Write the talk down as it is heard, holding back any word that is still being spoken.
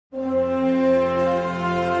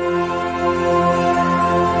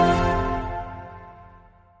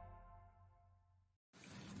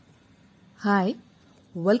Hi,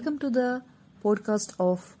 welcome to the podcast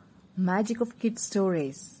of Magic of Kids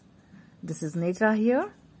Stories. This is Netra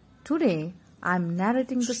here. Today, I'm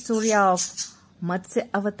narrating the story of Matsya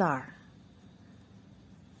avatar.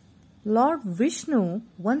 Lord Vishnu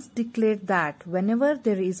once declared that whenever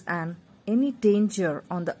there is any danger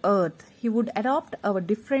on the earth, he would adopt a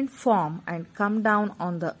different form and come down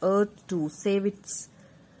on the earth to save its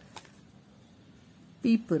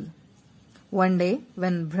people. One day,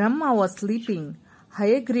 when Brahma was sleeping,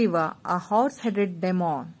 Hayagriva, a horse-headed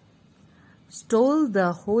demon, stole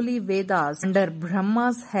the holy Vedas under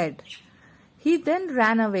Brahma's head. He then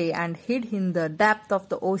ran away and hid in the depth of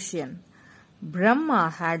the ocean. Brahma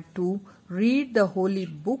had to read the holy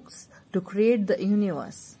books to create the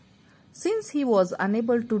universe. Since he was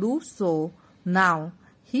unable to do so now,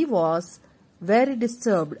 he was very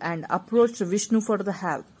disturbed and approached Vishnu for the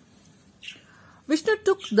help. Vishnu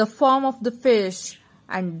took the form of the fish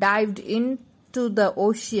and dived into the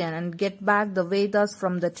ocean and get back the Vedas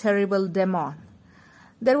from the terrible demon.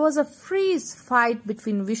 There was a fierce fight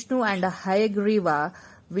between Vishnu and Hayagriva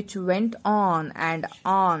which went on and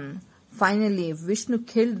on. Finally, Vishnu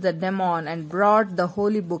killed the demon and brought the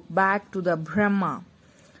holy book back to the Brahma.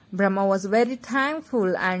 Brahma was very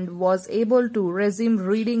thankful and was able to resume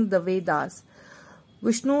reading the Vedas.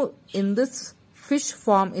 Vishnu in this fish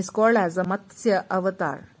form is called as a Matsya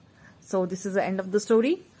avatar. So this is the end of the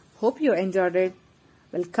story. Hope you enjoyed it.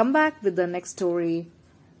 We'll come back with the next story.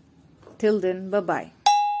 Till then, bye-bye.